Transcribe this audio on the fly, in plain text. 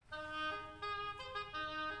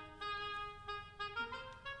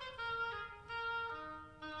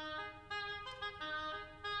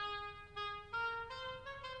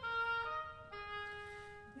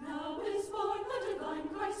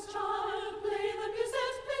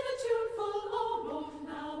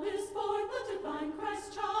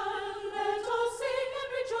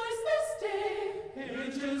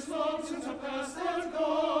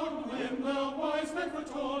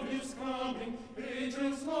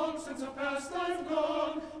since a past life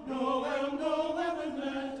gone. Noel, Noel, and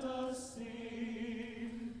let us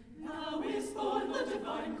sing. Now is born the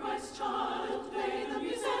divine Christ child. Play the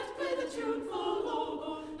musette, play the tuneful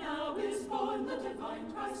oboe. Now is born the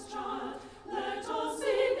divine Christ child.